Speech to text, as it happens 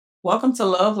Welcome to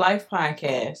Love Life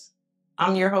Podcast.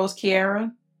 I'm your host,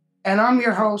 Kiara. And I'm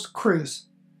your host, Chris.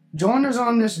 Join us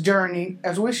on this journey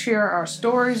as we share our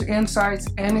stories, insights,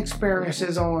 and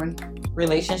experiences on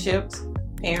relationships,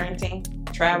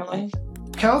 parenting, traveling,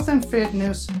 health and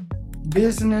fitness,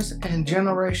 business, and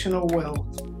generational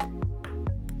wealth.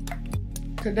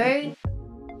 Today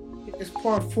is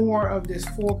part 4 of this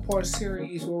 4-part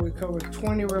series where we cover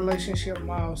 20 relationship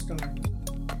milestones.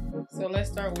 So let's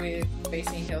start with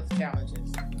facing health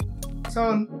challenges.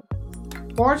 So,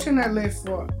 fortunately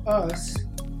for us,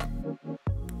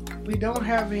 we don't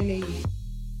have any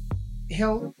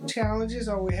health challenges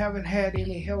or we haven't had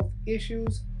any health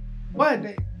issues.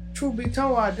 But truth be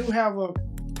told, I do have a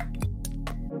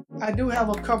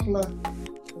couple of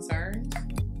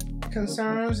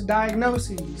concerns,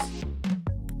 diagnoses.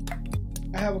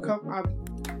 I have a couple.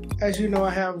 As you know,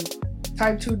 I have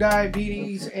type 2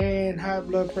 diabetes and high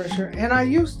blood pressure, and I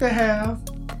used to have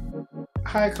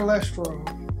high cholesterol.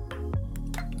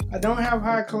 I don't have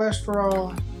high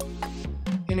cholesterol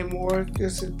anymore.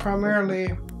 This is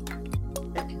primarily,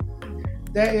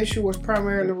 that issue was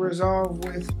primarily resolved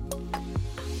with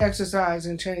exercise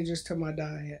and changes to my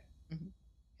diet. Mm-hmm.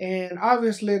 And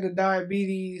obviously the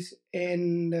diabetes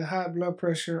and the high blood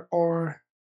pressure are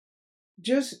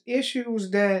just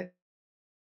issues that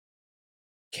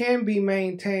can be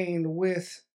maintained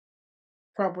with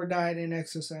proper diet and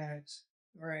exercise.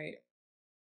 Right.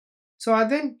 So I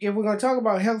think if we're going to talk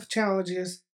about health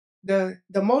challenges, the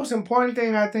most important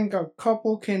thing I think a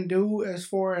couple can do as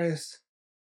far as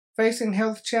facing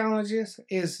health challenges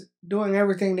is doing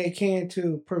everything they can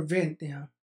to prevent them.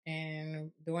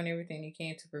 And doing everything they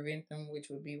can to prevent them, which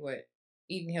would be what?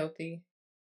 Eating healthy,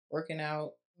 working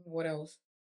out, what else?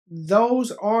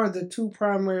 Those are the two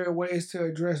primary ways to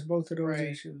address both of those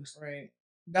issues. Right.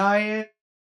 Diet,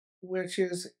 which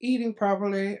is eating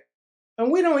properly. And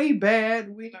we don't eat bad.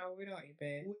 No, we don't eat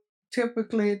bad. We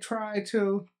typically try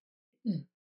to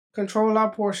control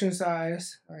our portion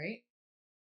size. Right.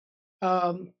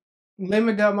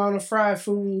 Limit the amount of fried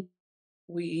food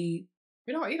we eat.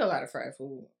 We don't eat a lot of fried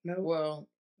food. No. Well,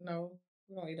 no,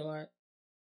 we don't eat a lot.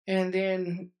 And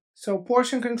then, so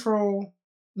portion control,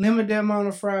 limit the amount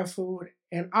of fried food,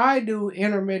 and I do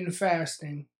intermittent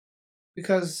fasting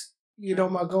because,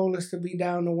 my goal is to be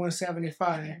down to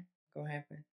 175. Gonna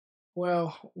happen.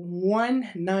 Well,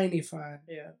 195.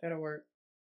 Yeah, that'll work.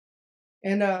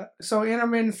 And so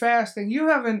intermittent fasting, you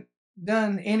haven't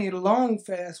done any long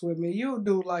fast with me. You'll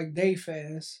do like day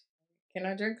fast. Can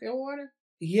I drink your water?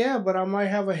 Yeah, but I might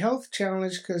have a health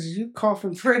challenge because you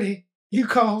coughing pretty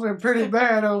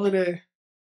bad over there.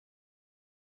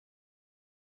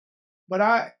 But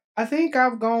I think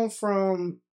I've gone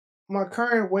from, my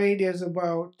current weight is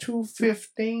about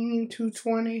 215,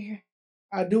 220.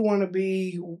 I do want to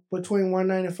be between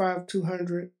 195,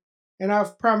 200. And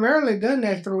I've primarily done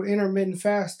that through intermittent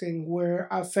fasting, where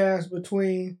I fast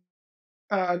between,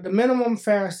 the minimum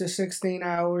fast is 16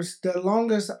 hours. The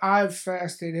longest I've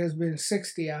fasted has been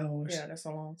 60 hours. Yeah, that's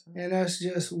a long time. And that's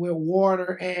just with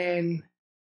water and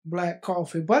black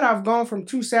coffee. But I've gone from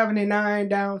 279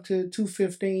 down to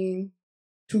 215,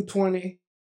 220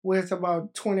 with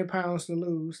about 20 pounds to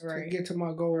lose to get to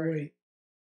my goal weight.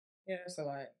 Yeah, that's a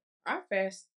lot. I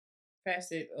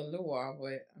fasted a little while, but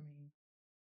I mean,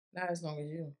 not as long as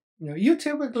you. You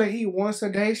typically eat once a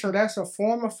day, so that's a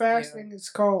form of fasting. Yeah. It's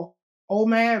called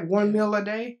OMAD, one meal a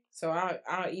day. So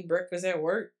I'll eat breakfast at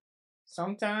work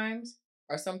sometimes,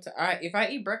 or sometimes if I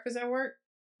eat breakfast at work,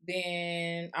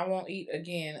 then I won't eat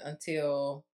again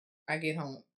until I get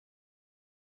home.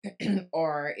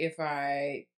 Or if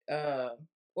I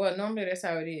normally that's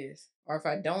how it is. Or if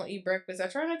I don't eat breakfast, I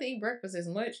try not to eat breakfast as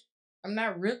much. I'm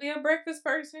not really a breakfast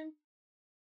person,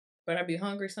 but I be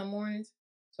hungry some mornings,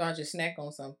 so I just snack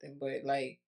on something. But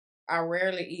like, I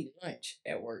rarely eat lunch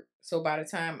at work, so by the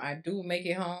time I do make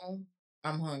it home,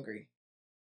 I'm hungry.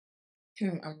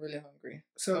 I'm really hungry.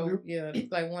 So yeah,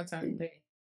 it's like one time a day.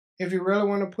 If you really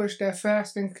want to push that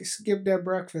fasting, skip that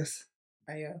breakfast.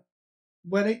 Yeah.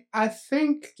 But I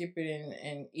think skip it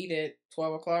and eat at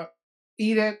 12 o'clock.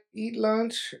 Eat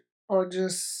lunch, or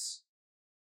just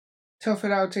tough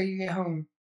it out till you get home.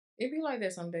 It be like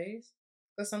that some days,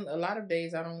 but a lot of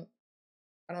days I don't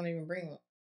even bring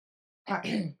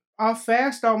them. I'll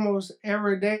fast almost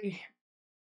every day,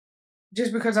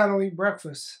 just because I don't eat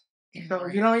breakfast. So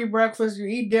if you don't eat breakfast, you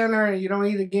eat dinner, and you don't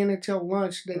eat again until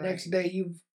lunch the next day.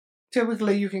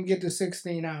 Typically you can get to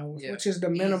 16 hours, which is the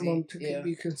minimum to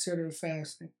be considered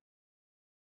fasting.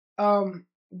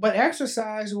 But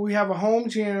exercise, we have a home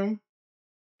gym.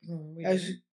 We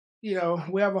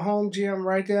have a home gym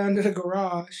right there under the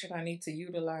garage. That I need to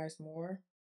utilize more.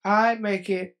 I make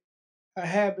it a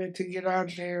habit to get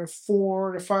out there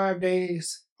 4 to 5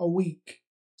 days a week.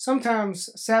 Sometimes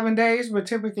 7 days, but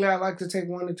typically I like to take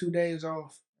 1 to 2 days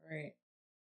off. Right.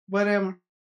 But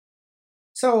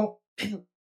so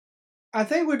I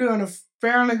think we're doing a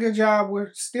fairly good job.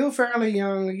 We're still fairly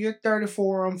young. You're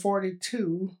 34, I'm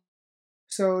 42.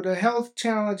 So the health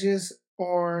challenges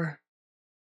are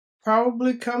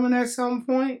probably coming at some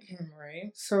point.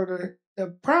 Right. So the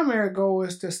primary goal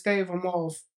is to stave them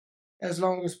off as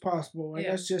long as possible. And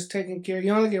Yeah. that's just taking care.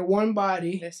 You only get one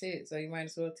body. That's it. So you might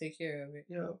as well take care of it.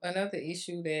 Yeah. Another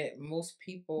issue that most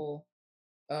people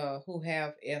who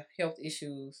have health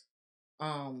issues,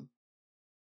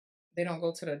 they don't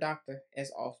go to the doctor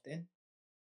as often.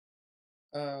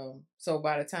 So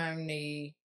by the time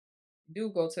they do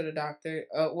go to the doctor,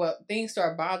 well, things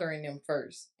start bothering them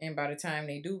first, and by the time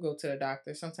they do go to the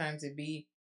doctor, sometimes it be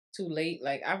too late.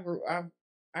 Like I grew up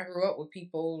with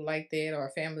people like that, or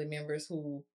family members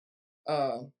who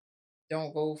uh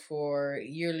don't go for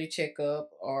yearly checkup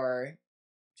or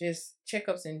just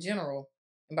checkups in general,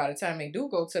 and by the time they do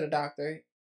go to the doctor,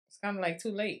 it's kind of like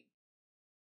too late.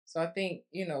 So I think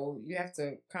you have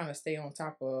to kind of stay on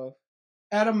top of.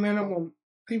 At a minimum,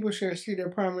 people should see their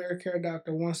primary care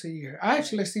doctor once a year. I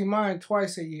actually see mine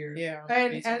twice a year. Yeah,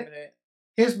 and that.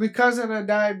 it's because of the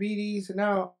diabetes.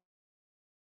 Now,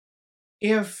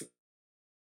 if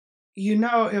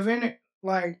if any,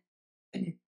 like,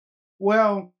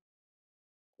 well,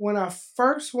 when I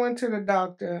first went to the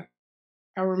doctor,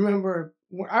 I remember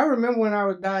when I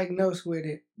was diagnosed with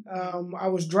it. I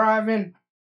was driving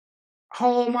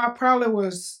home. I probably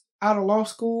was out of law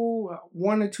school,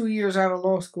 1 or 2 years out of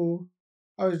law school.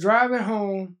 I was driving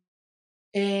home,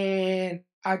 and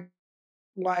I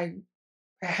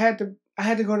had to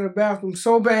go to the bathroom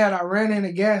so bad. I ran in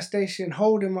a gas station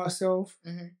holding myself,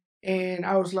 and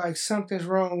I was like, "Something's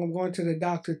wrong. I'm going to the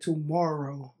doctor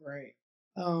tomorrow." Right.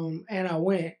 And I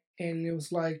went, and it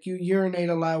was like, you urinate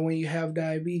a lot when you have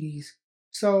diabetes.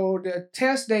 So the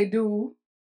test they do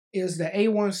is the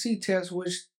A1C test,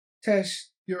 which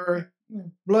tests your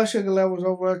blood sugar levels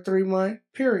over a 3-month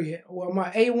period. Well,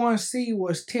 my A1C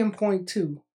was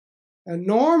 10.2. A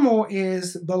normal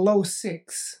is below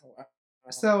 6. Wow.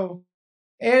 So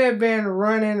it had been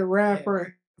running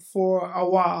rampant for a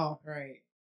while. Right.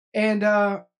 And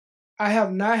I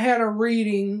have not had a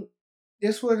reading.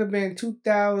 This would have been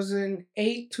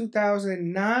 2008,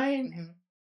 2009.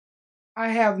 I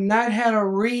have not had a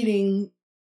reading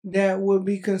that would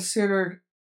be considered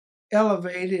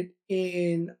elevated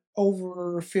in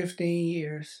over 15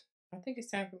 years. I think it's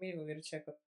time for me to go get a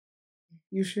checkup.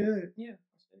 You should. Yeah.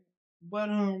 But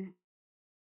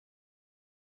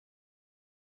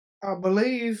I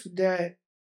believe that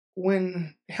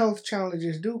when health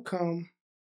challenges do come,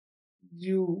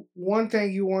 one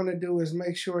thing you want to do is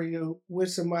make sure you're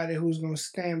with somebody who's going to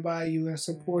stand by you and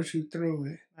support you through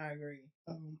it. I agree.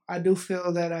 I do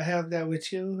feel that I have that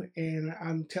with you, and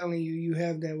I'm telling you, you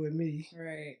have that with me.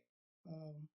 Right.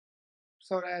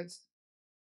 So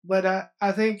but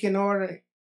I think in order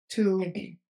to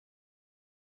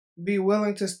be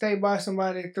willing to stay by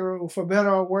somebody through, for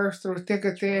better or worse, through thick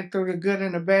or thin, through the good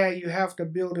and the bad, you have to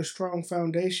build a strong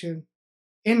foundation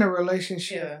in the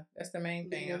relationship. Yeah, that's the main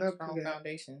thing. A strong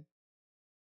foundation.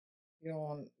 You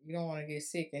don't want to get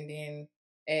sick and then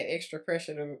add extra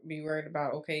pressure to be worried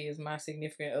about, okay, is my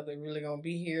significant other really gonna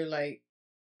be here like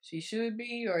she should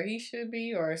be, or he should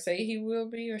be, or say he will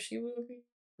be, or she will be?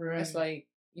 Right. It's like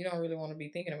you don't really want to be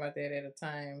thinking about that at a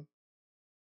time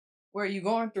where you're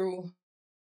going through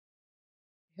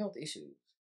health issues.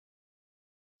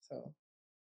 So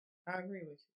I agree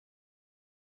with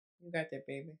you. You got that,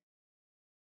 baby.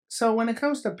 So when it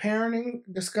comes to parenting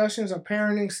discussions or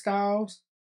parenting styles,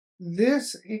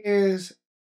 this is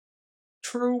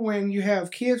true when you have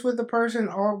kids with a person,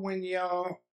 or when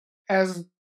y'all, as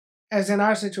in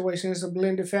our situation, it's a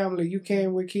blended family. You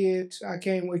came with kids, I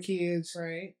came with kids.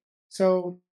 Right.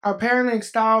 So our parenting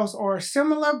styles are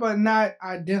similar but not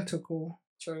identical.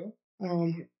 True.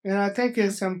 And I think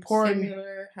it's important.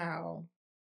 Similar how?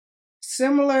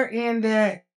 Similar in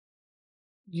that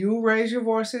you raise your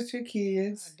voice at your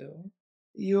kids. I do.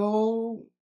 You'll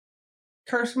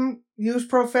curse them, use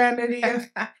profanity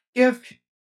if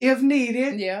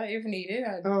needed. Yeah, if needed.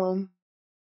 I do.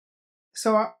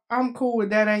 So I'm cool with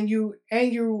that, and you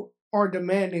are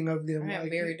demanding of them. I am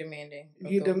very demanding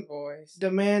of you those boys.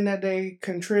 Demand that they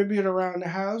contribute around the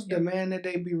house. Yep. Demand that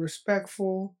they be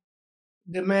respectful.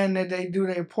 Demand that they do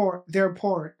their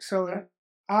part. So yep.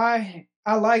 I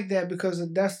like that, because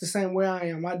that's the same way I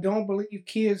am. I don't believe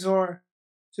kids are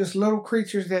just little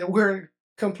creatures that we're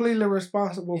completely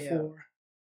responsible for.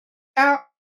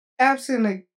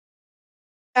 Absent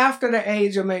after the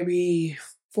age of maybe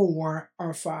 4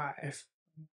 or 5.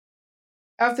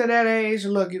 After that age,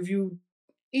 look, if you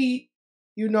eat,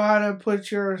 you know how to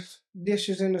put your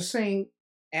dishes in the sink.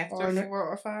 After 4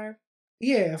 or 5?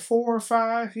 Yeah, 4 or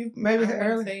 5. You maybe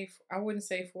early. I wouldn't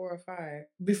say 4 or 5.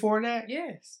 Before that?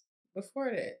 Yes,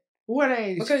 before that. What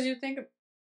age? Because you think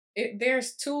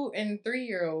there's 2 and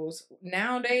 3-year-olds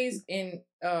nowadays in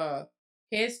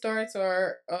Head Starts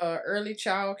or early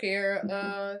child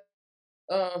care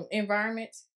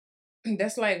environments.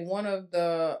 That's like one of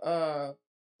the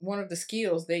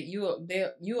skills that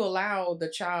you allow the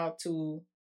child to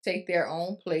take their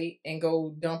own plate and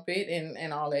go dump it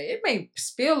and all that. It may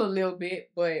spill a little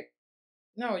bit, but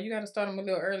no, you got to start them a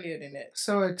little earlier than that.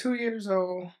 So at 2 years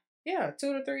old, yeah,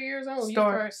 2 to 3 years old,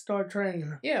 start training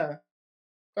her. Yeah,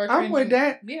 I'm with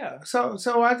that. Yeah.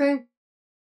 So I think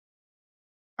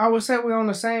I would say we're on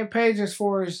the same page as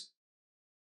far as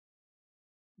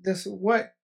this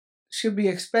what should be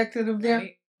expected of them.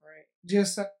 Right.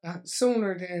 Just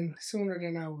sooner than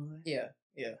I would. Yeah.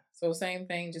 So same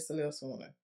thing, just a little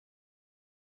sooner.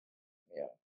 Yeah.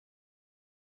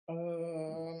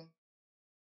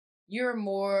 You're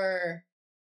more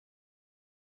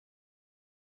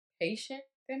patient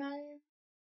than I am.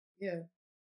 Yeah,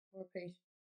 more patient.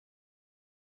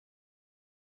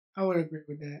 I would agree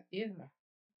with that. Yeah,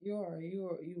 you are.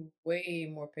 You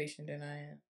way more patient than I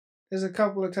am. There's a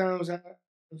couple of times,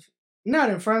 not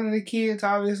in front of the kids,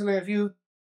 obviously.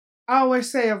 I always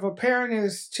say if a parent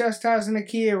is chastising a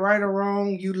kid, right or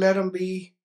wrong, you let them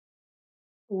be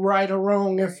right or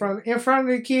wrong in front of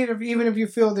the kid. Even if you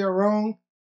feel they're wrong,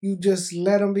 you just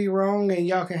let them be wrong, and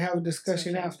y'all can have a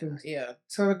discussion afterwards. Yeah.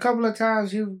 So a couple of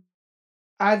times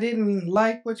I didn't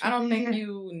like what you. I don't think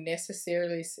you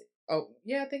necessarily. Oh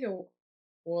yeah, I think it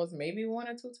was maybe 1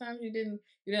 or 2 times you didn't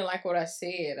like what I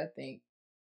said. I think.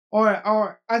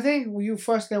 Or I think you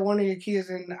fussed at one of your kids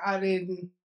and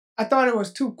I thought it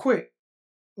was too quick.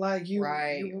 Like you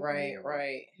Right.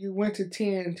 You went to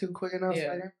 10 too quick enough.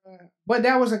 Yeah. But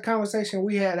that was a conversation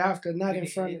we had after, not in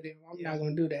front of them. I'm not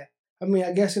gonna do that. I mean,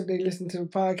 I guess if they listen to the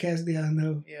podcast, they'll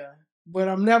know. Yeah. But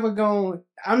I'm never gonna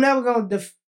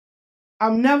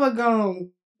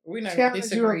we're not challenge gonna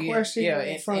disagree. You or question you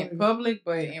in public,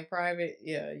 but in private,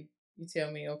 you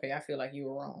tell me, okay, I feel like you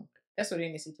were wrong. That's what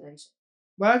any situation.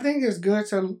 But I think it's good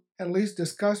to at least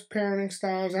discuss parenting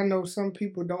styles. I know some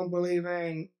people don't believe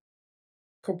in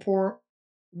corporal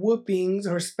whoopings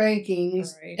or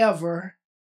spankings ever.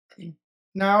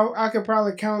 Now I could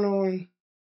probably count on,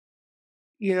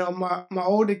 my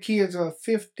older kids are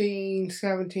 15,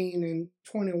 17, and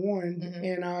 21,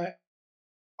 and I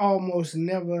almost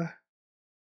never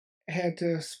had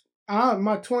to.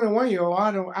 My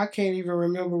 21-year-old, I can't even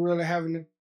remember really having to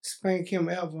spank him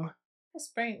ever. I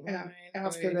spanked mine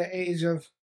after the age of,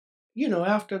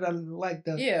 after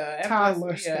the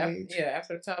toddler stage.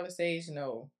 After the toddler stage,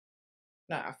 no.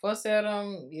 Nah, I fuss at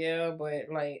them, but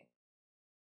like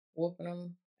whooping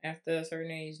them after a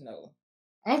certain age, no.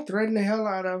 I'll threaten the hell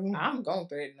out of them. I'm gonna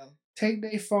threaten them. Take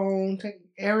their phone, take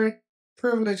every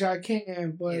privilege I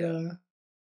can, but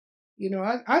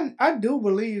I do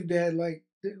believe that like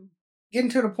getting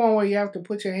to the point where you have to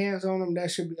put your hands on them,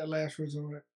 that should be a last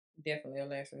resort. Definitely a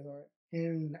last resort.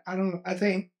 And I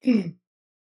think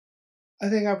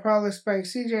I probably spanked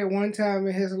CJ one time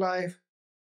in his life.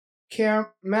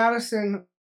 Madison,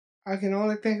 I can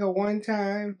only think of one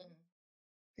time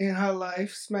in her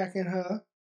life smacking her.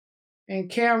 And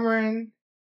Cameron,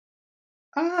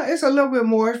 it's a little bit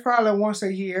more. It's probably once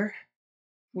a year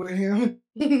with him.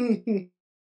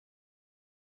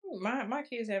 My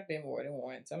kids have been more than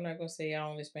once. I'm not gonna say I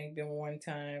only spanked them one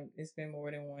time. It's been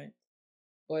more than once,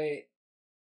 but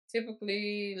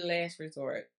typically last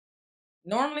resort.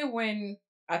 Normally, when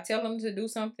I tell them to do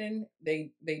something,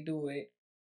 they do it.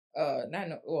 Not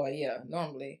no. Well, yeah,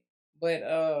 normally, but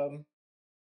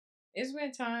it's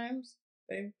been times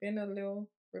they've been a little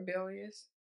rebellious,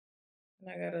 and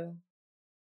I gotta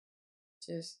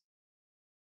just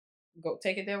go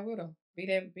take it there with them. Be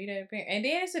that parent. And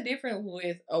then it's a difference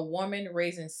with a woman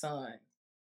raising sons.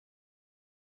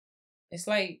 It's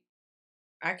like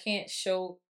I can't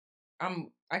show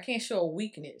a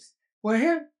weakness.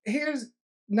 Well, here's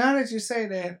now that you say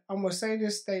that, I'm gonna say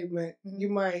this statement. You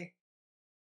might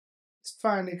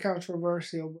find it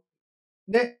controversial.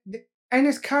 And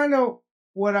it's kind of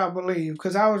what I believe,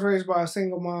 because I was raised by a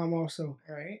single mom also.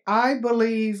 Right. I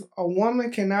believe a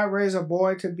woman cannot raise a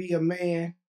boy to be a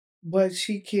man, but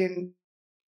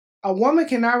a woman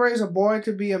cannot raise a boy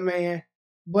to be a man,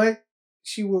 but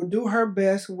she will do her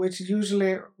best, which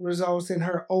usually results in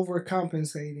her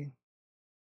overcompensating.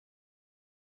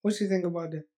 What do you think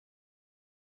about that?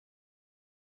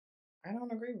 I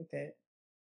don't agree with that.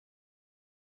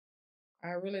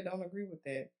 I really don't agree with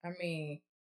that. I mean,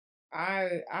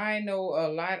 I know a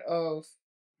lot of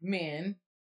men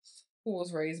who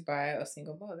was raised by a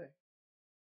single mother.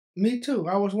 Me too.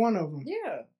 I was one of them.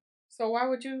 Yeah. So why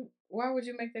would you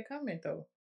make that comment though?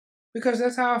 Because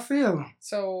that's how I feel.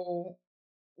 So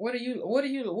what do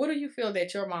you feel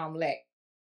that your mom lacked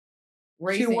She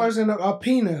raising? wasn't a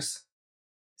penis.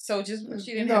 So just because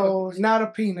she didn't have No, not a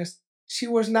penis. She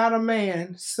was not a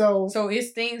man. So so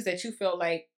it's things that you felt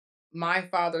like my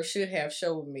father should have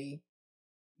showed me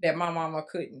that my mama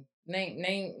couldn't.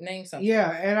 Name something.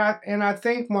 yeah, and I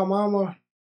think my mama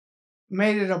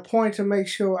made it a point to make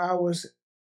sure I was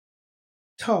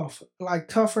tough, like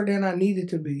tougher than I needed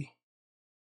to be.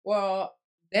 Well,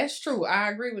 that's true. I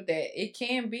agree with that. It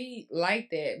can be like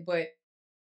that, but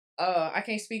I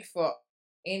can't speak for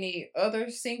any other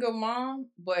single mom,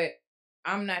 but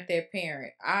I'm not that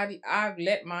parent. I've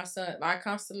let my son. I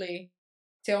constantly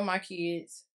tell my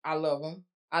kids I love them.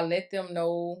 I let them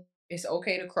know it's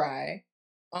okay to cry.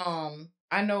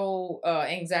 I know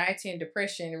anxiety and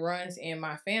depression runs in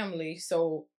my family,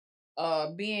 so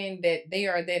being that they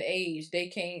are that age, they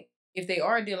can't. If they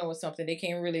are dealing with something, they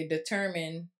can't really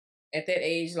determine at that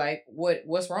age like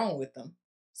what's wrong with them.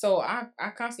 So I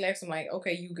constantly ask them like,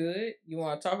 okay, you good? You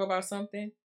want to talk about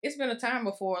something? It's been a time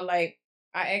before like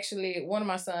I actually one of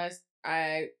my sons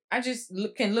I just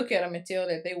can look at him and tell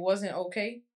that they wasn't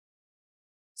okay.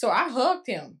 So I hugged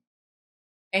him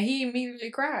and he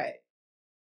immediately cried.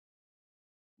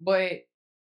 But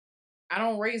I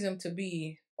don't raise him to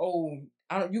be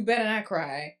I don't you better not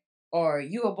cry or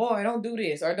you a boy don't do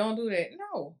this or don't do that.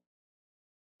 No,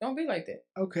 don't be like that.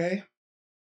 Okay.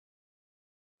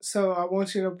 So I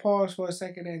want you to pause for a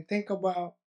second and think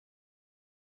about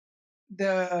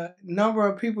the number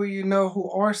of people you know who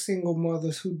are single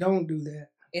mothers who don't do that.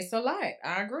 It's a lot.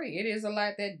 I agree. It is a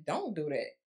lot that don't do that.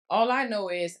 All I know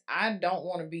is I don't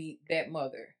want to be that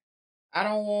mother. I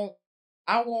don't want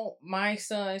I want my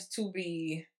sons to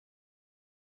be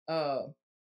uh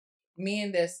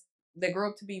men that grow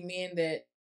up to be men that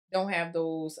don't have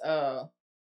those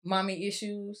mommy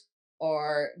issues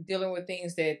or dealing with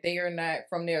things that they are not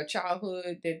from their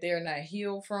childhood that they're not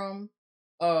healed from.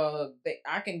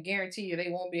 I can guarantee you they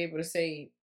won't be able to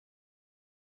say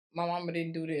my mama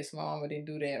didn't do this, my mama didn't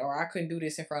do that, or I couldn't do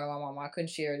this in front of my mama. I couldn't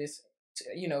share this,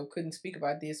 couldn't speak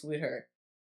about this with her.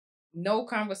 No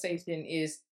conversation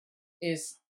is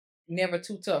never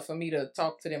too tough for me to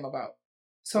talk to them about.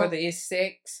 Whether So it's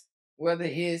sex, whether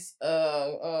it's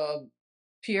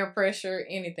peer pressure,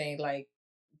 anything, like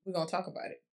we're gonna talk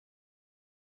about it.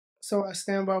 so I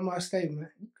stand by my statement.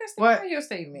 You can stand But by your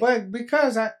statement. but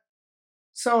because I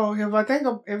so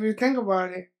if you think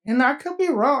about it, and I could be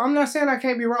wrong. I'm not saying I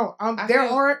can't be wrong.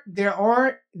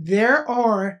 There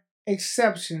are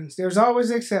exceptions. There's always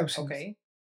exceptions. Okay.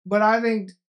 But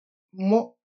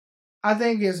more I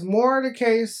think it's more the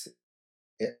case.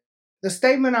 The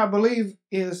statement I believe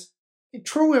is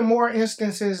true in more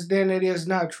instances than it is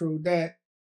not true. That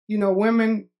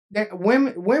women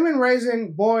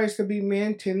raising boys to be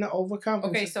men tend to overcompensate.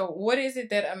 Okay, so what is it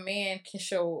that a man can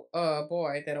show a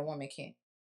boy that a woman can't?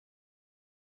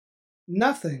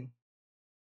 Nothing.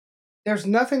 There's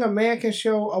nothing a man can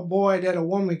show a boy that a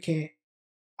woman can't.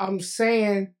 I'm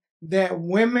saying that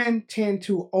women tend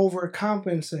to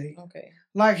overcompensate. Okay.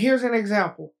 Like here's an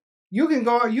example. We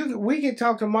can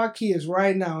talk to my kids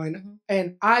right now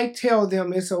and I tell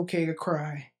them it's okay to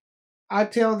cry. I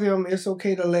tell them it's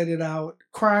okay to let it out.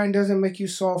 Crying doesn't make you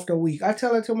soft or weak. I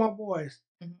tell it to my boys.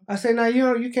 I say, now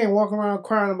you can't walk around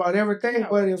crying about everything,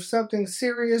 but if something's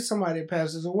serious, somebody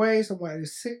passes away,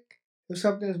 somebody's sick, if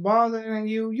something's bothering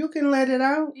you, you can let it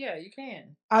out. Yeah, you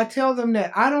can. I tell them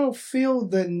that I don't feel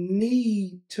the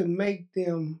need to make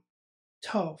them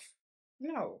tough.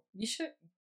 No, you shouldn't.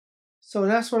 So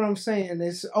that's what I'm saying.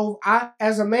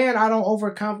 As a man, I don't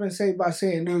overcompensate by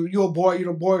saying, "Dude, you're a boy. You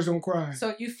the boys don't cry."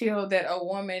 So you feel that a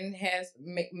woman has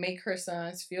make her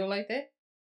sons feel like that?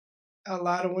 A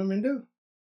lot of women do.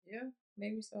 Yeah,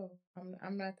 maybe so.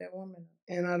 I'm not that woman.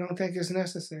 And I don't think it's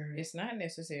necessary. It's not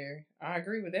necessary. I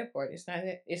agree with that part.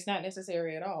 It's not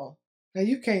necessary at all. Now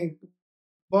you can't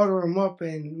butter them up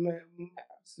and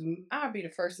I'll be the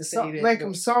first to say that. Make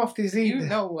them softies either. You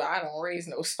know, I don't raise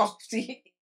no softie.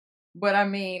 But I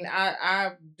mean,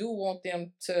 I do want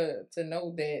them to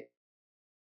know that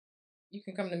you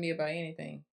can come to me about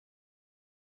anything.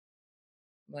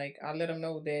 Like I let them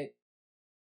know that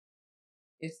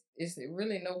it's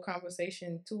really no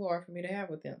conversation too hard for me to have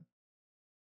with them.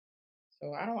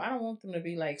 So I don't want them to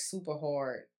be like super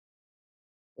hard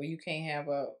where you can't have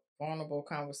a vulnerable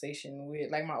conversation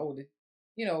with like my oldest.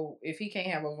 if he can't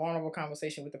have a vulnerable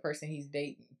conversation with the person he's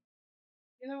dating,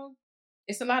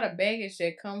 it's a lot of baggage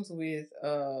that comes with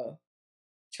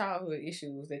childhood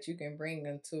issues that you can bring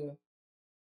into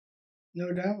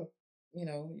No doubt.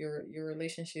 your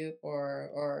relationship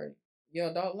or your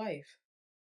adult life.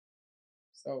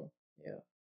 So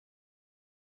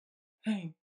yeah,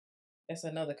 that's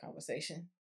another conversation.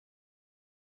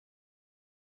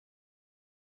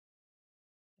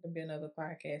 It'll be another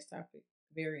podcast topic.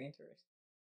 Very interesting.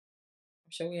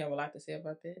 I'm sure we have a lot to say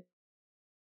about that.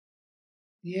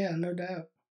 Yeah, no doubt.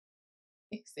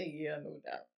 He said, yeah, no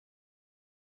doubt.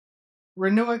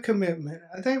 Renewing commitment.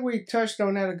 I think we touched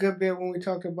on that a good bit when we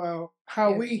talked about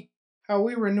how we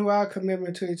renew our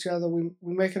commitment to each other. We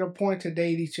make it a point to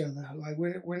date each other. Like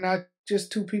we're not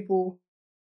just two people.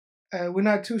 We're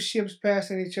not two ships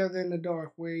passing each other in the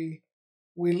dark. We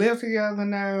live together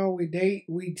now. We date.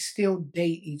 We still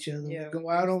date each other. Yeah, we go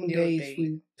out on dates. date.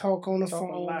 We talk on the Talk a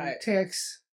phone. lot. We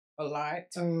text. A lot.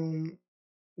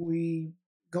 We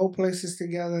go places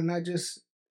together. Not just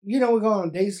we go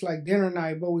on dates like dinner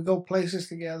night, but we go places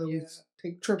together. Yeah. We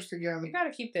take trips together. You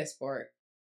gotta keep that spark.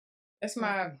 That's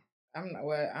my. I'm not.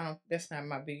 Well, I don't. That's not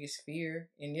my biggest fear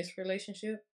in this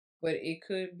relationship, but it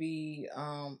could be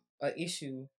a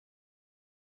issue.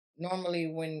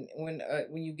 Normally, when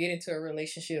you get into a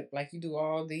relationship, like you do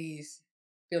all these,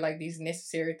 feel like these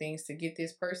necessary things to get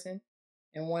this person,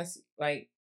 and once like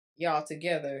y'all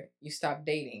together, you stop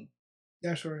dating.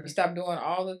 That's right. You stop doing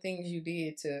all the things you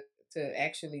did to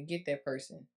actually get that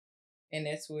person, and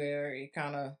that's where it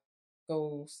kind of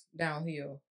goes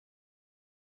downhill.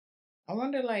 I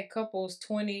wonder, like, couples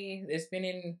 20 that's been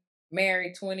in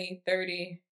married 20,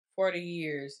 30, 40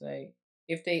 years, like,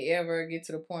 if they ever get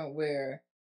to the point where,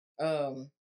 um,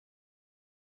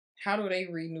 how do they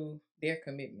renew their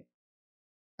commitment?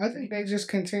 I think they just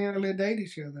continually date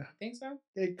each other. Think so?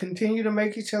 They continue to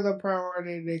make each other a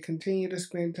priority. They continue to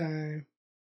spend time,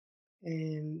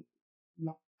 and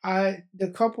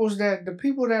the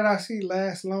people that I see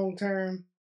last long term,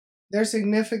 their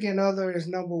significant other is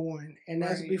number one, and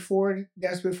that's before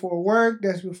work,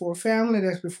 that's before family,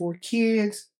 that's before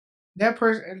kids. That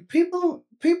person,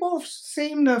 people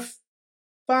seem to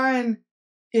find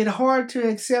it hard to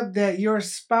accept that your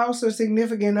spouse or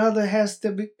significant other has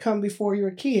to come before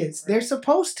your kids. They're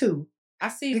supposed to. I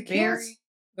see The kids.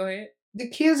 Go ahead. The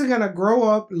kids are gonna grow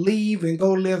up, leave, and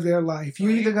go live their life.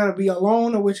 You're either gonna be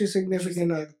alone or with your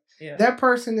significant other. Yeah. That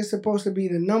person is supposed to be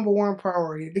the number one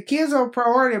priority. The kids are a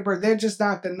priority, but they're just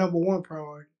not the number one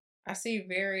priority. I see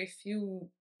very few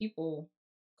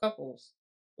couples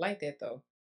like that though.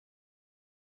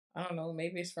 I don't know,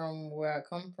 maybe it's from where I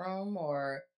come from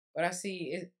but I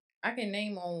see it. I can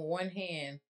name on one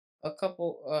hand a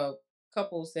couple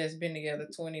couples that's been together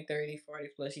 20, 30, 40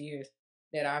 plus years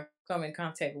that I've come in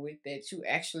contact with that you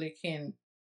actually can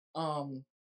um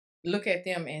look at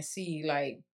them and see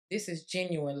like this is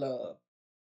genuine love.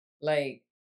 Like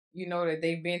you know that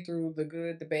they've been through the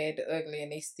good, the bad, the ugly,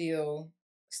 and they still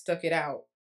stuck it out.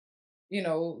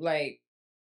 Like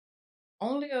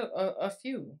only a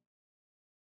few.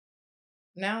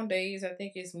 Nowadays, I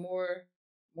think it's more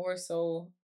so.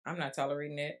 I'm not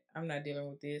tolerating that. I'm not dealing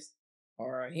with this.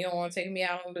 Or he don't want to take me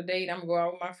out on the date. I'm gonna go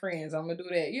out with my friends. I'm gonna do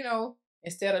that.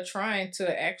 Instead of trying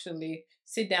to actually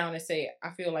sit down and say,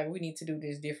 I feel like we need to do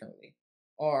this differently,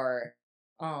 or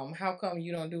how come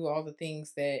you don't do all the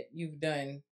things that you've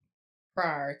done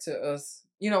prior to us?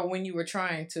 When you were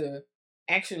trying to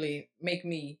actually make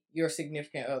me your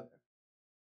significant other.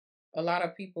 A lot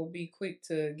of people be quick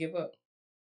to give up.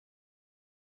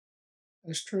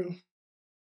 That's true.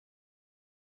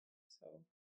 So,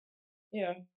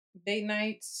 yeah, date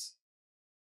nights,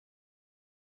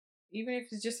 even if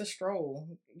it's just a stroll,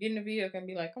 get in the vehicle and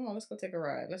be like, come on, let's go take a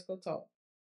ride. Let's go talk.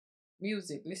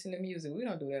 Music, listen to music. We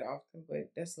don't do that often,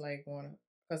 but that's like one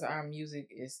because our music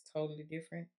is totally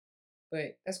different.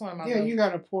 But that's one of my you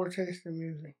got a poor taste in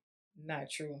music. Not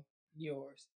true.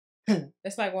 Yours.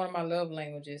 That's like one of my love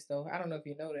languages, though. I don't know if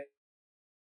you know that.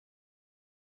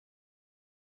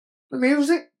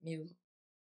 Music? Music.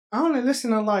 I only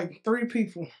listen to like 3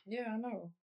 people. Yeah, I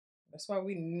know. That's why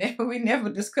we never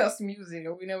discuss music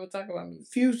or we never talk about music.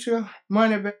 Future,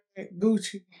 Moneybag,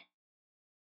 Gucci.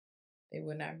 They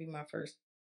would not be my first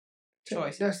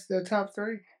choice. That's the top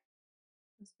 3.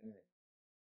 That's good.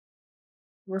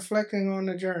 Reflecting on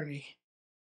the journey.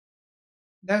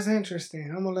 That's interesting.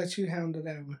 I'm gonna let you handle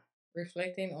that one.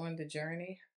 Reflecting on the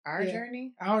journey, our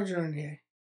journey.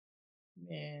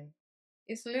 Man,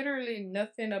 it's literally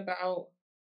nothing about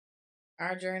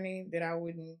our journey that I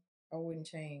wouldn't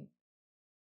change.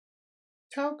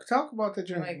 Talk about the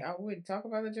journey. Like I would talk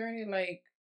about the journey. Like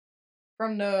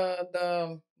from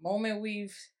the moment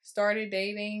we've started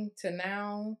dating to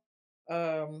now,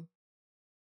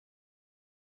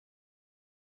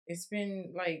 it's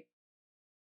been like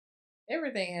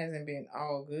everything hasn't been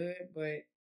all good, but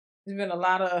there's been a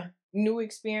lot of new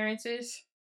experiences.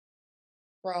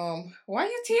 From why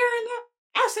you tearing up?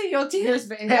 I see your tears,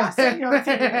 baby. I see your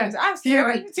tears. I see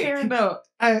why you tearing up.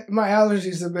 My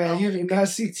allergies are bad. You do not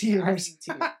see I tears. see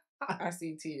tears. I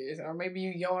see tears, or maybe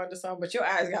you yawned or something, but your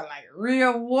eyes got like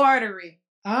real watery.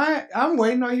 I'm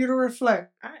waiting on you to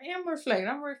reflect. I am reflecting.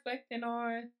 I'm reflecting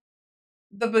on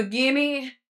the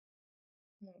beginning.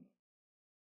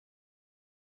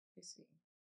 Let's see.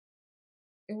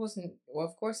 It wasn't. Well,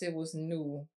 of course, it was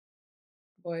new,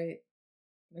 but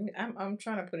I'm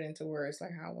trying to put it into words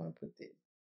like how I want to put it.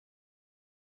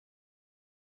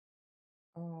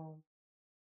 Um,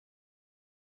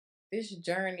 this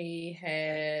journey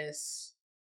has.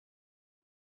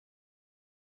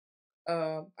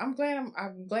 I'm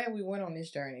glad we went on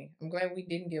this journey. I'm glad we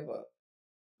didn't give up.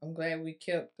 I'm glad we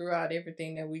kept throughout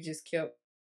everything that we just kept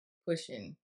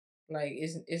pushing. Like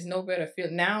it's no better feel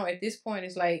now at this point.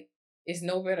 It's like it's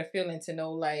no better feeling to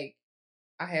know like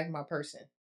I have my person.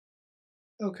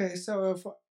 Okay, so if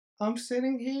I'm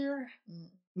sitting here Mm.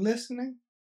 listening,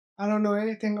 I don't know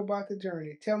anything about the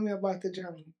journey. Tell me about the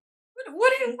journey.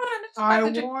 What do you want? I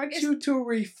want you to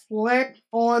reflect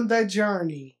on the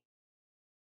journey.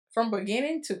 From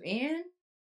beginning to end?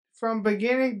 From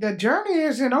beginning, the journey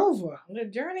isn't over. The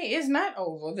journey is not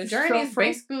over. The journey is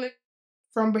basically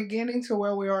from beginning to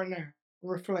where we are now.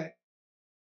 Reflect.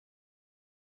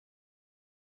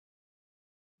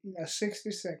 You got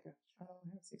 60 seconds. I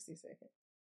don't have 60 seconds.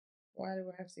 Why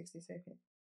do I have 60 seconds?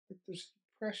 There's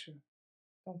pressure.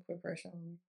 Don't put pressure on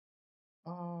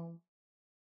me.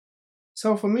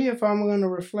 So for me, if I'm going to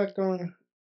reflect on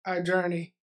our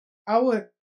journey, I would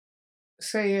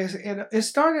say it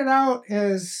started out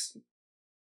as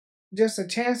just a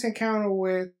chance encounter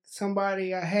with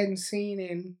somebody I hadn't seen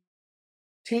in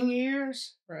 10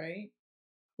 years. Right.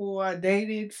 Who I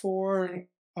dated for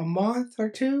a month or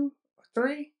 2 or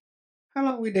 3. How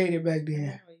long we dated back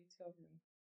then? Oh, you told me.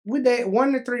 We dated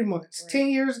 1 to 3 months. Right.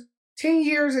 10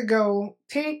 years ago,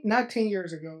 not 10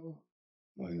 years ago,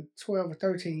 12 or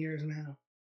 13 years now.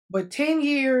 But 10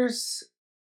 years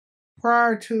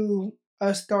prior to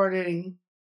us starting,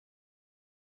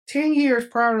 10 years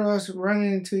prior to us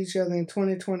running into each other in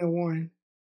 2021,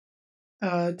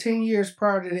 10 years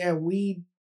prior to that, we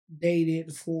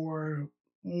dated for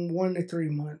 1 to 3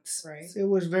 months. Right. It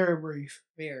was very brief.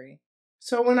 Very.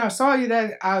 So when I saw you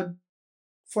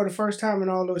for the first time in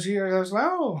all those years, I was like,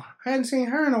 oh, I hadn't seen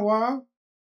her in a while.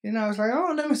 And I was like,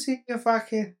 oh, let me see if I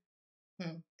can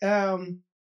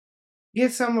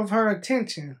get some of her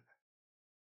attention.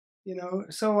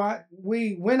 So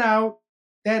we went out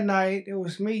that night. It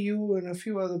was me, you, and a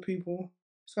few other people.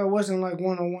 So it wasn't like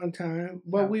one-on-one time.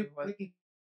 But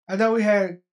I thought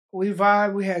we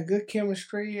vibed. We had good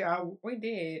chemistry. We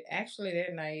did. Actually,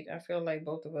 that night, I feel like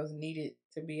both of us needed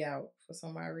to be out for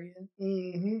some odd reason.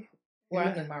 Mm-hmm. Well,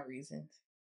 I know my reasons.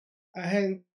 I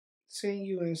hadn't seen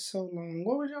you in so long.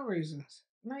 What were your reasons?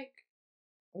 Like,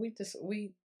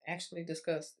 we actually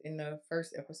discussed in the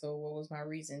first episode what was my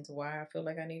reasons why I feel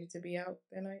like I needed to be out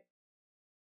that night.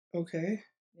 Okay.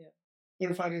 Yeah.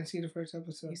 What if I didn't see the first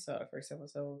episode? You saw the first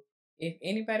episode. If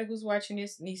anybody who's watching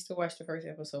this needs to watch the first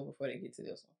episode before they get to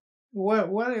this one.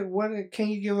 What can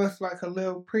you give us like a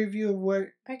little preview of what?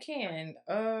 I can.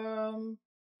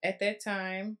 At that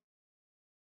time,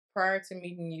 prior to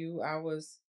meeting you, I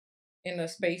was in a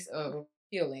space of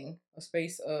healing, a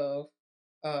space of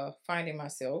finding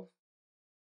myself,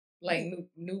 like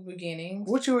new beginnings.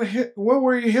 What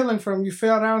were you healing from? You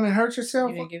fell down and hurt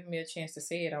yourself? You didn't give me a chance to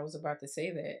say it. I was about to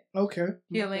say that. Okay.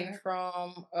 Healing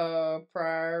from a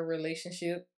prior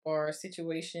relationship or a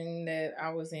situation that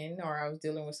I was in, or I was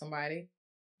dealing with somebody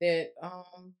that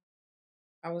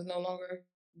I was no longer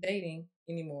dating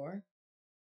anymore.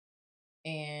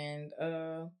 And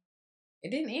it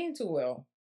didn't end too well.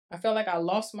 I felt like I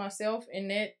lost myself in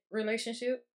that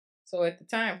relationship. So at the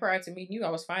time prior to meeting you, I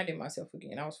was finding myself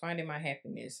again. I was finding my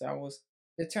happiness. I was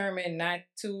determined not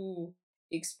to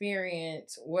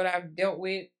experience what I've dealt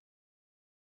with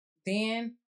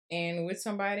then, and with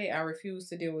somebody, I refused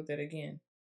to deal with it again.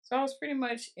 So I was pretty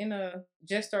much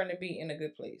just starting to be in a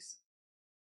good place.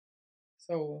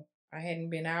 So I hadn't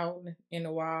been out in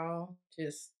a while,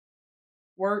 just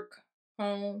work,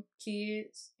 home,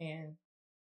 kids, and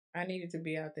I needed to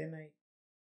be out that night.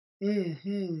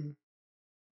 Mm-hmm.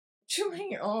 You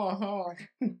mean, oh,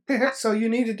 so you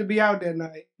needed to be out that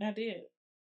night. I did.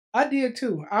 I did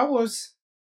too.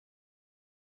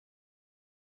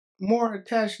 more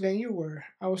attached than you were.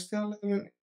 I was still living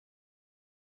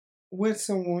with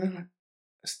someone,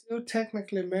 still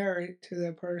technically married to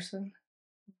that person,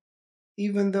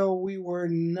 even though we were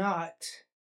not.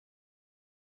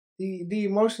 The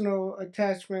emotional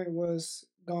attachment was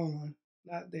gone,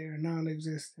 not there,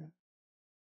 non-existent.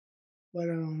 But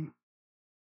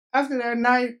after that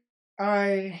night,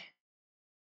 I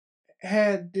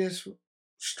had this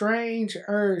strange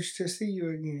urge to see you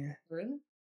again. Really?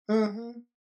 Mm-hmm.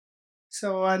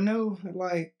 So I knew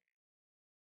I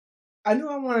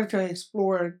wanted to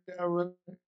explore.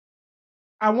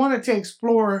 I wanted to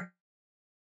explore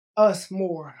us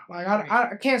more. Like Right.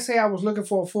 I can't say I was looking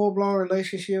for a full blown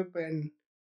relationship and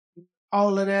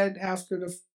all of that after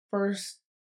the first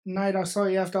night I saw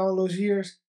you after all those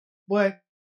years, but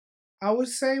I would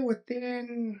say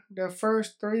within the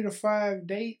first 3 to 5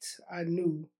 dates, I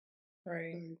knew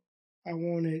Right. I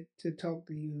wanted to talk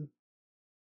to you.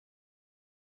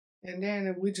 And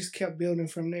then we just kept building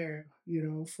from there,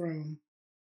 from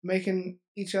making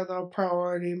each other a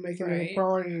priority, making it a Right.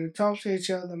 priority to talk to each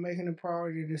other, making it a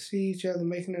priority to see each other,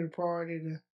 making it a priority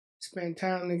to spend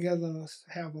time together,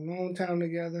 have a long time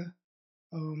together.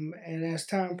 And as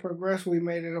time progressed, we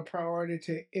made it a priority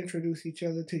to introduce each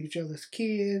other to each other's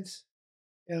kids.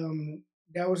 Um,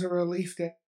 that was a relief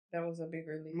that That was a big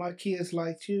relief. my kids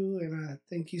liked you, and I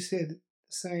think you said the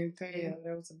same Yeah, thing.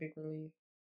 that was a big relief.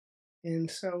 And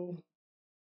so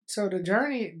the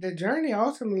journey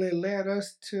ultimately led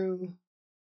us to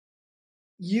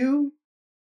you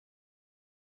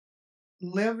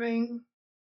living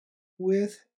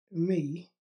with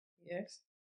me. Yes.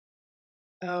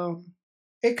 Um,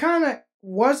 it kind of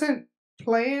wasn't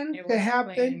planned It to wasn't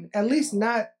happen, planned at at least all.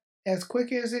 not as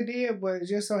quick as it did. But it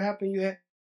just so happened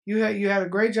you had a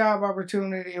great job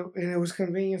opportunity, and it was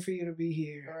convenient for you to be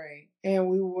here. Right.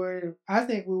 And I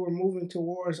think we were moving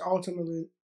towards ultimately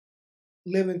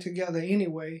living together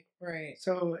anyway. Right.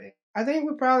 So I think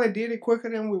we probably did it quicker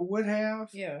than we would have.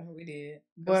 Yeah, we did.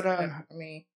 But I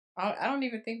mean, I don't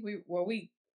even think we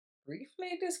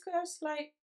briefly discussed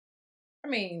like. I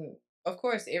mean, of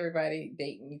course, everybody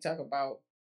dating. You talk about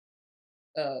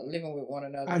living with one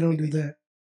another. I don't do that.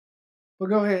 But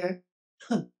go ahead.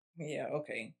 Yeah.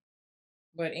 Okay.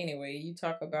 But anyway, you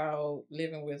talk about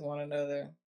living with one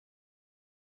another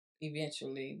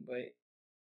eventually. But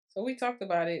so we talked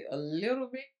about it a little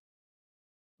bit.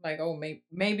 Like, oh,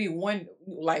 maybe one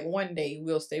day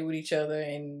we'll stay with each other,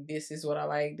 and this is what I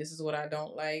like, this is what I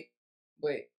don't like.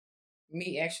 But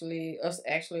us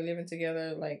actually living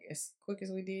together, like as quick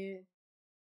as we did,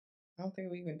 I don't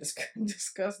think we even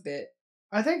discussed that.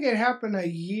 I think it happened a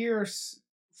year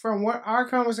from what our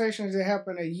conversations. It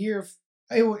happened a year.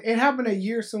 It happened a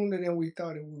year sooner than we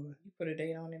thought it would. You put a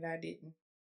date on it, I didn't.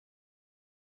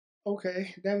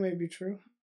 Okay, that may be true.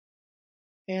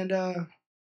 And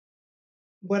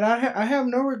but I have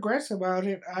no regrets about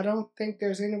it. I don't think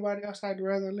there's anybody else I'd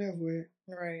rather live with.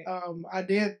 Right. I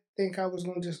did think I was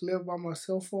gonna just live by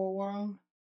myself for a while,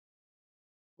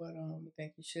 but You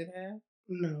think you should have?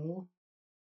 no.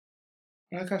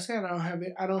 Like I said,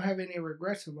 I don't have any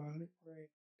regrets about it. Right.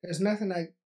 There's nothing I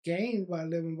gained by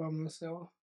living by myself.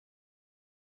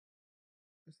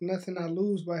 There's nothing I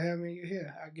lose by having you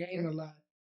here. I gain a lot.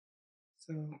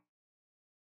 So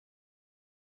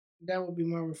that would be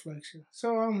my reflection.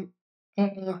 So I'm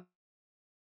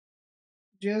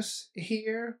just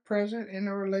here, present in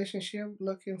a relationship,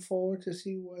 looking forward to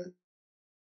see what's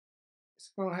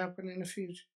gonna happen in the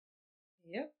future.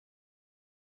 Yep.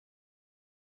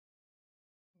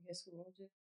 I guess we'll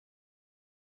just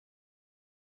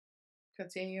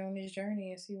continue on this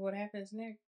journey and see what happens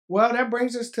next. Well, that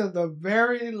brings us to the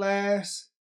very last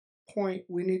point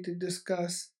we need to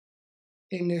discuss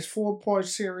in this 4-part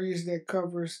series that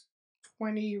covers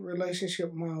 20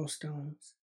 relationship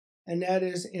milestones, and that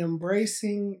is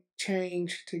embracing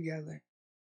change together.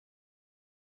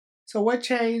 So, what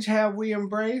change have we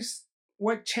embraced?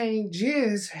 What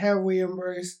changes have we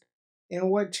embraced?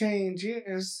 And what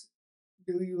changes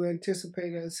do you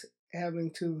anticipate us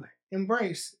having to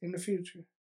embrace in the future?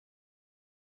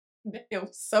 It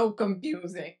was so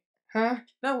confusing. Huh?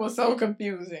 That was so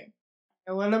confusing.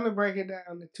 Well, let me break it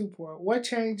down to 2 parts. What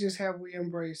changes have we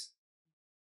embraced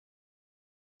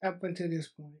up until this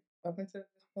point? Up until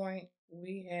this point,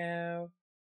 we have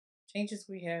changes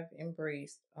we have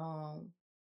embraced. Of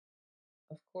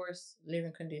course,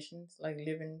 living conditions, like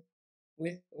living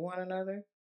with one another.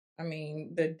 I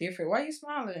mean, the different. Why are you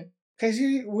smiling? Because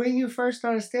when you first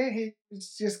started staying here, you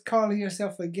was just calling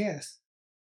yourself a guest.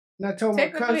 And I told my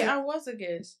Technically, cousin, I was a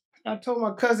guest.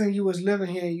 you was living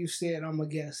here, and you said I'm a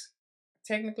guest.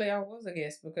 Technically, I was a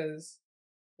guest because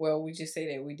Well, we just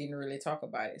say that we didn't really talk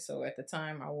about it. So at the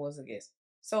time, I was a guest.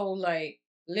 So like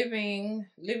living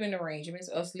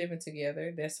arrangements, us living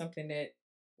together. That's something that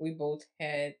we both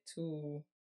had to.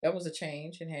 That was a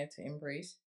change and had to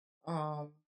embrace.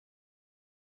 Um,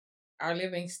 our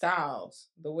living styles,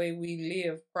 the way we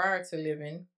lived prior to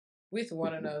living with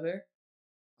one another.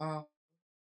 Um,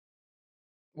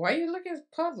 why you looking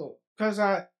puzzled? Because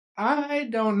I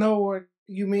don't know what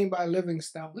you mean by living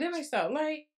style. Living style,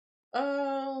 like,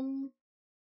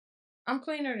 I'm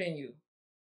cleaner than you.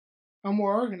 I'm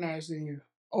more organized than you.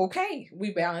 Okay,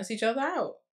 we balance each other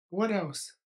out. What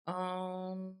else?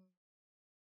 Um,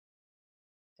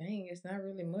 dang, it's not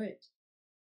really much.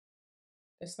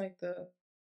 It's like the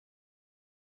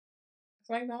it's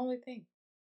like the only thing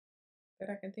that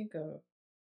I can think of.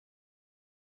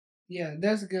 Yeah,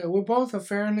 that's good. We're both are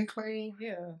fairly clean.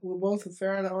 Yeah, We're both are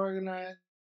fairly organized.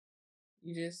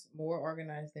 you just more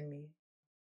organized than me.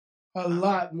 A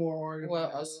lot more organized.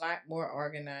 Well, a lot more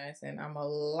organized, and I'm a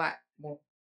lot more.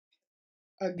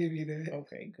 I'll give you that.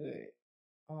 Okay, good.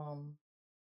 Um,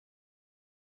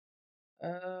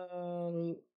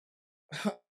 uh,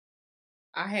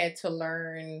 I had to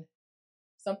learn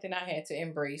something. I had to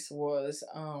embrace was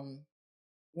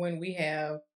when we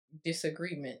have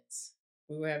disagreements.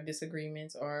 We will have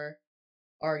disagreements or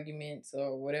arguments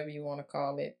or whatever you want to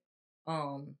call it.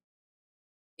 Um,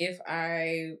 if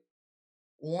I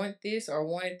want this or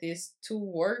wanted this to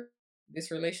work,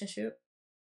 this relationship,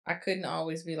 I couldn't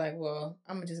always be like, well,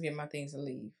 I'm gonna just get my things and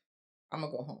leave. I'm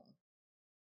gonna go home.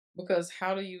 Because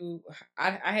how do you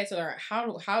I had to learn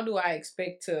how do I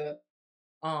expect to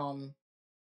um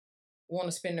want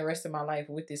to spend the rest of my life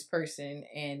with this person,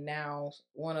 and now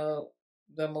one of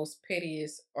the most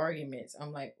pettiest arguments,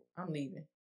 I'm like, I'm leaving.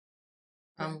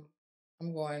 I'm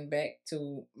I'm going back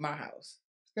to my house.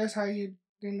 That's how you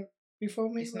did before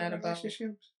me It's with not about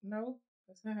relationships? no,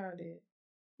 that's not how I did.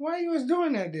 Why you was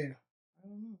doing that then? I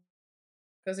don't know.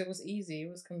 Because it was easy, it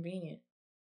was convenient.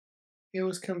 It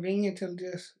was convenient to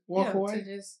just walk To away.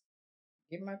 just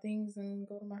get my things and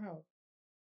go to my house.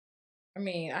 I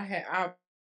mean, I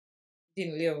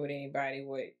didn't live with anybody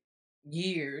with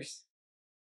years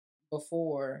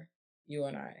before you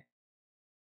and I.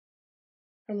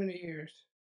 How many years?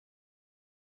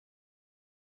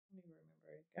 Let me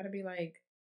remember. It gotta be like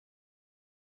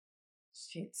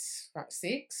shit's about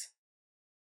 6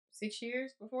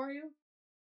 years before you.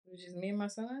 It was just me and my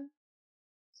son.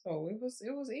 So it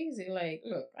was easy. Like,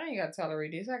 look, I ain't gotta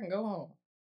tolerate this. I can go home.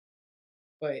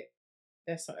 But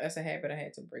that's a habit I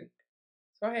had to break.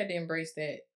 So I had to embrace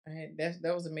that.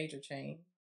 That was a major change.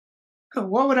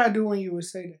 What would I do when you would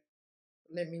say that?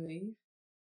 Let me leave.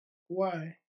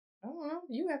 Why? I don't know.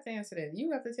 You have to answer that.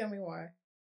 You have to tell me why.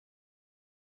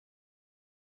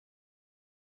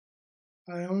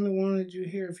 I only wanted you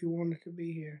here if you wanted to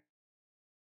be here.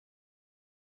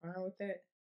 Fine with that.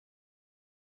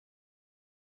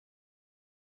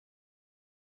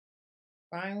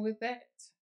 Fine with that.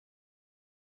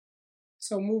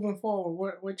 So moving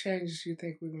forward, what changes do you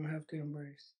think we're gonna have to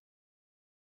embrace?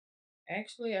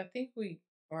 Actually, I think we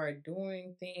are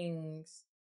doing things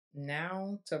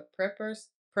now to prep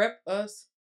us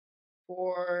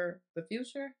for the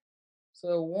future.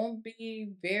 So it won't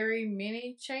be very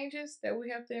many changes that we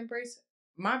have to embrace.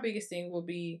 My biggest thing will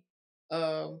be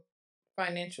um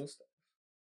financial stuff,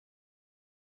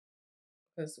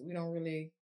 because we don't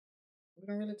really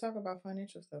talk about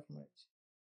financial stuff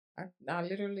much. I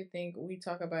literally think we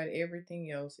talk about everything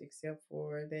else except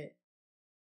for that.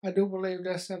 I do believe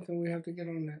that's something we have to get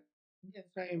on that Yes.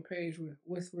 same page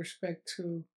with respect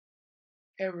to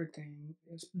everything.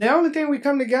 The only thing we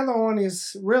come together on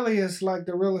is really is like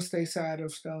the real estate side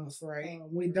of stuff. Right.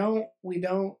 We don't.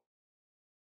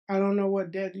 I don't know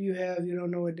what debt you have. You don't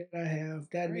know what debt I have.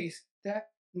 Right. That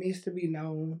needs to be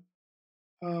known.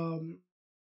 Um,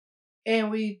 and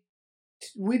we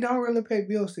don't really pay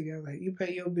bills together. You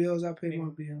pay your bills, I pay my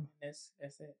bills. That's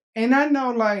it. And I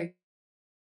know like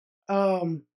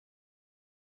um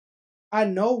I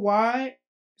know why.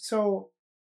 So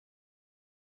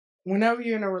whenever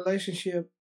you're in a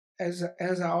relationship, as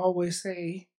I always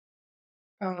say,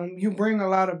 you bring a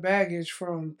lot of baggage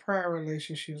from prior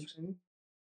relationships.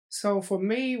 So for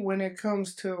me, when it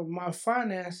comes to my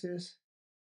finances,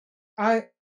 I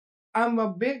I'm a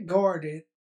bit guarded.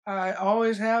 I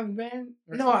always have been.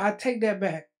 No, I take that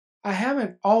back. I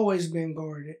haven't always been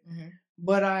guarded,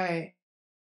 but I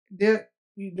did.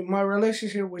 My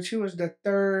relationship with you is the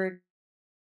third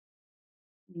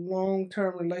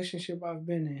long-term relationship I've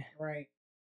been in. Right.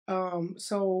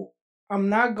 So I'm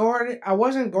not guarded. I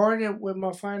wasn't guarded with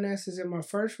my finances in my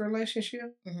first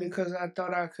relationship because I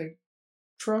thought I could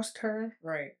trust her.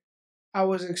 Right. I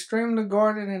was extremely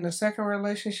guarded in the second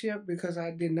relationship because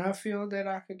I did not feel that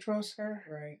I could trust her.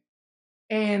 Right.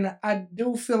 And I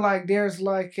do feel like there's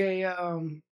like a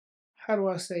how do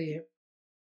I say it?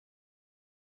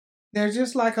 There's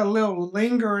just like a little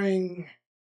lingering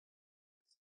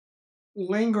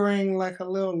going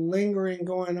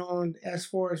on as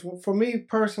far as for me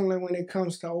personally when it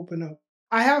comes to open up.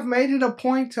 I have made it a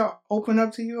point to open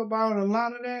up to you about a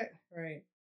lot of that. Right.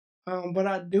 But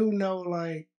I do know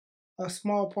like a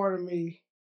small part of me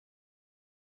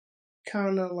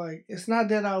kind of like it's not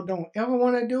that I don't ever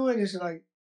want to do it. It's like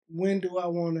when do I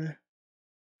want to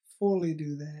fully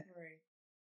do that? Right.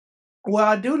 Well,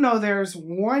 I do know there's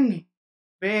one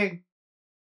big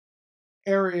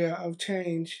area of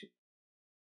change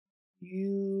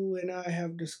you and I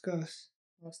have discussed.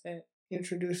 What's that?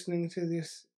 Introducing to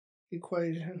this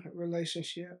equation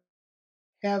relationship.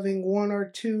 Having one or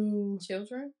two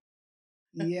children.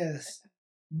 Yes.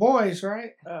 Boys,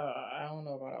 right? I don't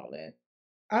know about all that.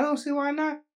 I don't see why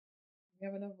not. You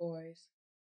have enough boys.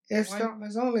 It's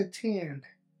only 10.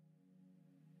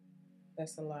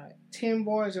 That's a lot. 10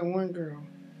 boys and 1 girl.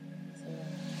 That's a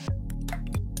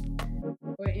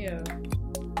lot. But yeah,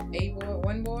 8 boy,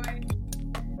 1 boy. I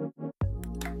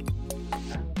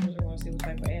really want to see what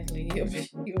type of athlete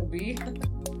he'll be.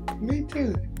 Me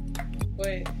too.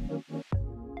 But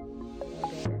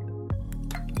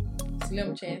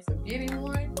slim chance of getting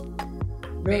one.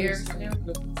 Very slim chance,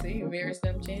 but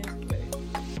it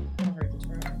don't hurt to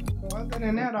try. Well, other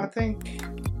than that, I think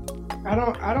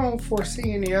I don't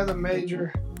foresee any other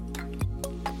major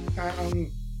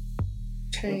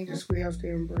changes we have to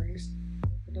embrace.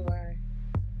 Do I?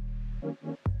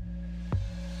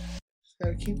 Just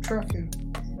gotta keep trucking.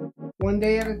 One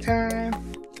day at a time.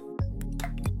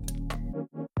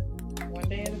 One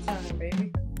day at a time,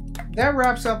 baby. That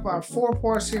wraps up our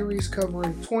 4-part series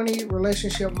covering 20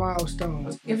 relationship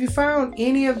milestones. If you found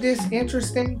any of this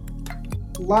interesting,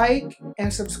 like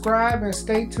and subscribe and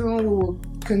stay tuned. We will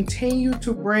continue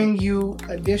to bring you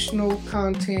additional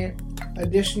content,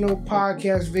 additional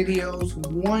podcast videos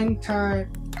one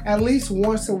time, at least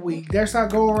once a week. That's our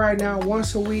goal right now,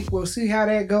 once a week. We'll see how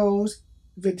that goes.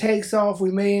 If it takes off, we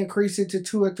may increase it to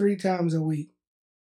 2 or 3 times a week.